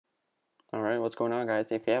Alright, what's going on, guys?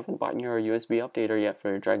 If you haven't bought your USB updater yet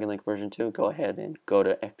for DragonLink version 2, go ahead and go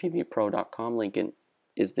to fpvpro.com. Link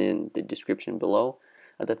is in the description below.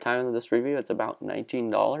 At the time of this review, it's about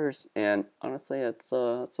 $19, and honestly, it's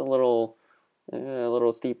a little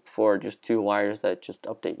steep for just two wires that just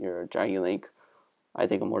update your DragonLink. I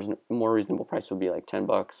think a more reasonable price would be like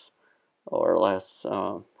 $10 or less.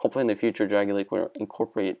 Hopefully, in the future, DragonLink will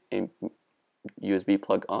incorporate a USB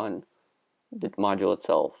plug on the module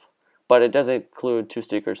itself. But it does include two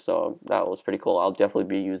stickers, so that was pretty cool. I'll definitely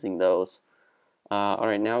be using those.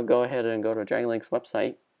 Alright, now go ahead and go to DragonLink's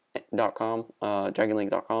website,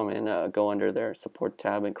 dragonlink.com, and go under their support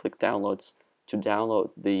tab and click downloads to download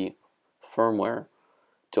the firmware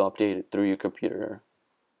to update it through your computer.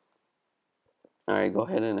 Alright, go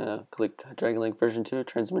ahead and click DragonLink version 2,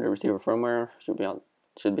 transmitter receiver firmware,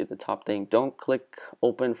 should be the top thing. Don't click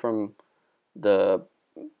open from the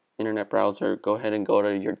internet browser. Go ahead and go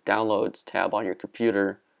to your downloads tab on your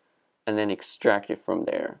computer and then extract it from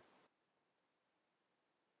there.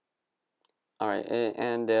 Alright,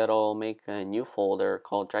 and it'll make a new folder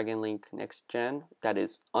called DragonLink Next Gen that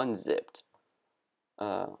is unzipped,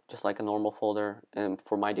 just like a normal folder. And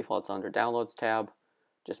for my default, it's under Downloads tab.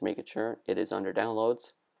 Just making sure it is under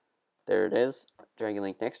Downloads. There it is,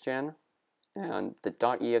 DragonLink Next Gen. And the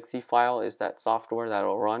 .exe file is that software that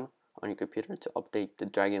will run on your computer to update the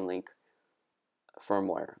DragonLink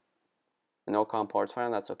firmware. No COM ports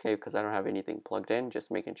found, that's okay because I don't have anything plugged in, just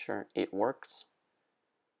making sure it works.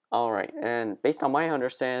 Alright, and based on my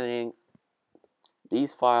understanding,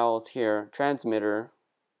 these files here, transmitter,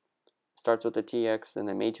 starts with the TX and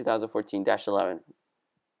then May 2014-11.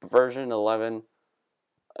 Version 11,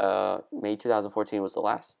 May 2014 was the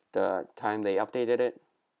last time they updated it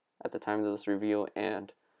at the time of this review,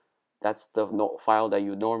 and that's the file that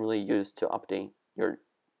you normally use to update your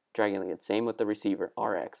DragonLink. Same with the receiver,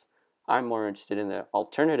 RX. I'm more interested in the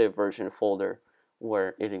alternative version folder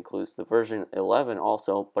where it includes the version 11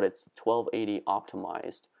 also, but it's 1280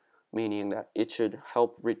 optimized, meaning that it should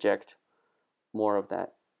help reject more of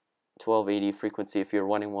that 1280 frequency. If you're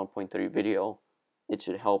running 1.3 video, it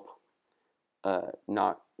should help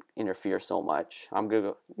not interfere so much.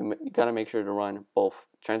 You gotta make sure to run both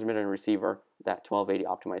transmitter and receiver that 1280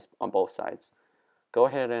 optimized on both sides. Go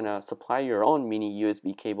ahead and supply your own mini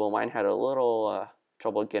USB cable. Mine had a little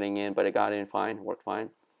trouble getting in, but it got in fine, worked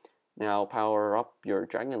fine. Now power up your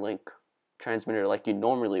DragonLink transmitter like you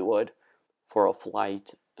normally would for a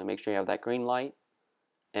flight, and make sure you have that green light.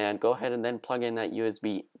 And go ahead and then plug in that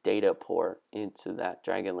USB data port into that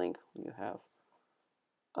DragonLink you have.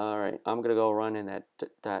 Alright, I'm gonna go run in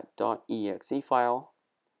that .exe file.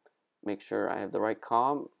 Make sure I have the right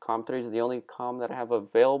COM. COM3 is the only COM that I have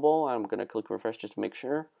available. I'm gonna click refresh just to make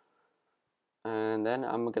sure. And then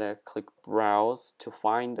I'm gonna click browse to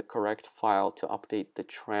find the correct file to update the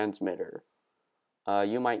transmitter.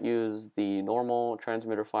 You might use the normal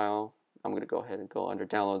transmitter file. I'm gonna go ahead and go under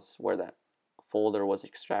downloads where that folder was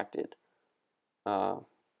extracted. I'm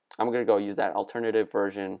gonna go use that alternative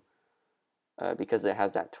version because it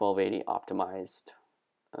has that 1280 optimized.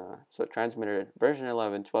 So transmitter version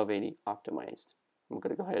 11 1280 optimized. I'm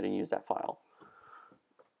gonna go ahead and use that file.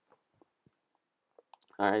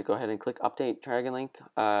 Alright, go ahead and click update DragonLink.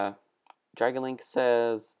 DragonLink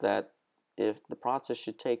says that if the process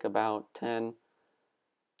should take about 10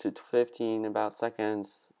 to 15 about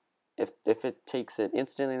seconds. If it takes it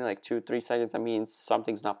instantly, like 2-3 seconds, that means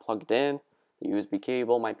something's not plugged in. The USB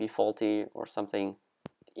cable might be faulty or something.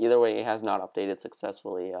 Either way, it has not updated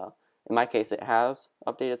successfully. In my case, it has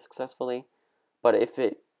updated successfully, but if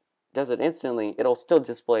it does it instantly, it'll still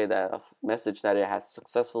display that message that it has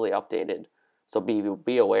successfully updated. So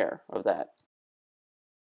be aware of that.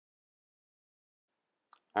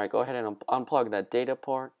 Alright, go ahead and unplug that data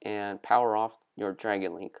port and power off your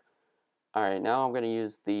DragonLink. Alright, now I'm going to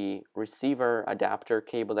use the receiver adapter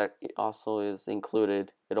cable that also is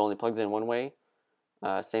included. It only plugs in one way.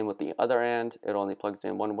 Same with the other end. It only plugs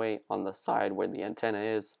in one way on the side where the antenna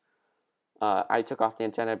is. I took off the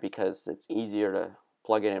antenna because it's easier to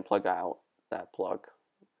plug in and plug out that plug.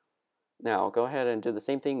 Now go ahead and do the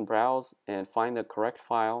same thing, browse and find the correct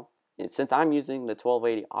file. And since I'm using the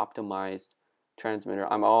 1280 optimized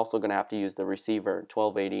transmitter, I'm also going to have to use the receiver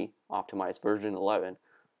 1280 optimized version 11.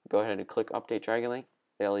 Go ahead and click update DragonLink.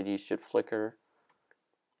 The LED should flicker.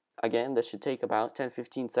 Again, this should take about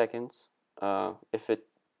 10-15 seconds. If it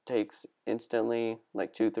takes instantly,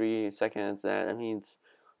 like 2-3 seconds, that means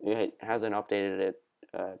it hasn't updated it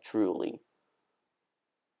truly.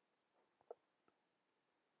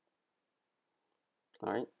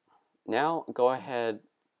 Alright, now go ahead,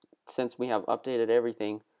 since we have updated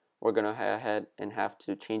everything, we're gonna go ahead and have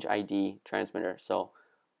to change ID transmitter. So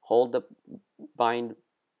hold the bind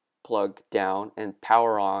plug down and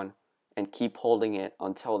power on and keep holding it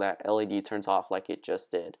until that LED turns off like it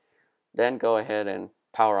just did. Then go ahead and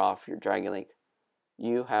power off your DragonLink.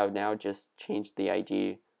 You have now just changed the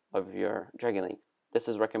ID of your DragonLink. This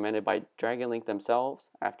is recommended by DragonLink themselves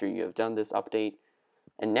after you have done this update.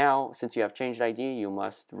 And now, since you have changed ID, you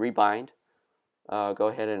must rebind. Go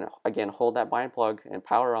ahead and again hold that bind plug and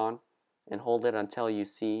power on and hold it until you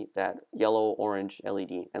see that yellow-orange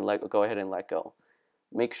LED and go ahead and let go.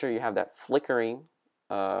 Make sure you have that flickering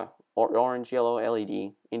orange-yellow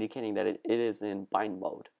LED indicating that it is in bind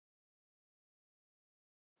mode.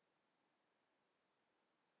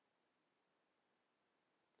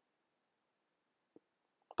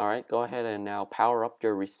 Alright, go ahead and now power up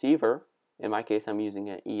your receiver. In my case, I'm using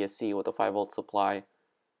an ESC with a 5-volt supply.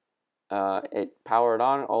 It powered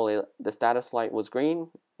on, the status light was green,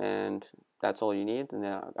 and that's all you need. And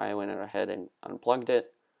then I went ahead and unplugged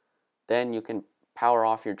it. Then you can power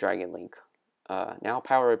off your DragonLink. Now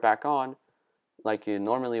power it back on like you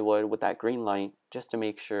normally would with that green light, just to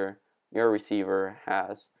make sure your receiver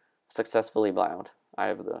has successfully bound. I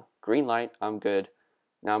have the green light, I'm good.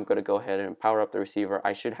 Now I'm going to go ahead and power up the receiver.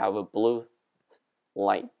 I should have a blue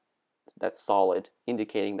light that's solid,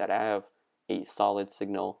 indicating that I have a solid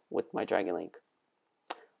signal with my DragonLink.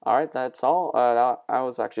 Alright, that's all. I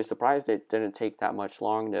was actually surprised it didn't take that much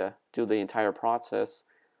long to do the entire process.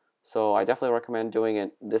 So I definitely recommend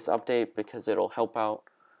doing this update because it'll help out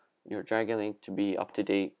your DragonLink to be up to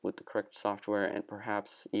date with the correct software and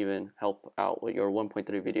perhaps even help out with your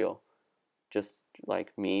 1.3 video. Just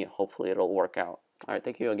like me, hopefully it'll work out. Alright,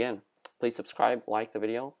 thank you again. Please subscribe, like the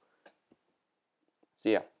video.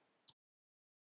 See ya.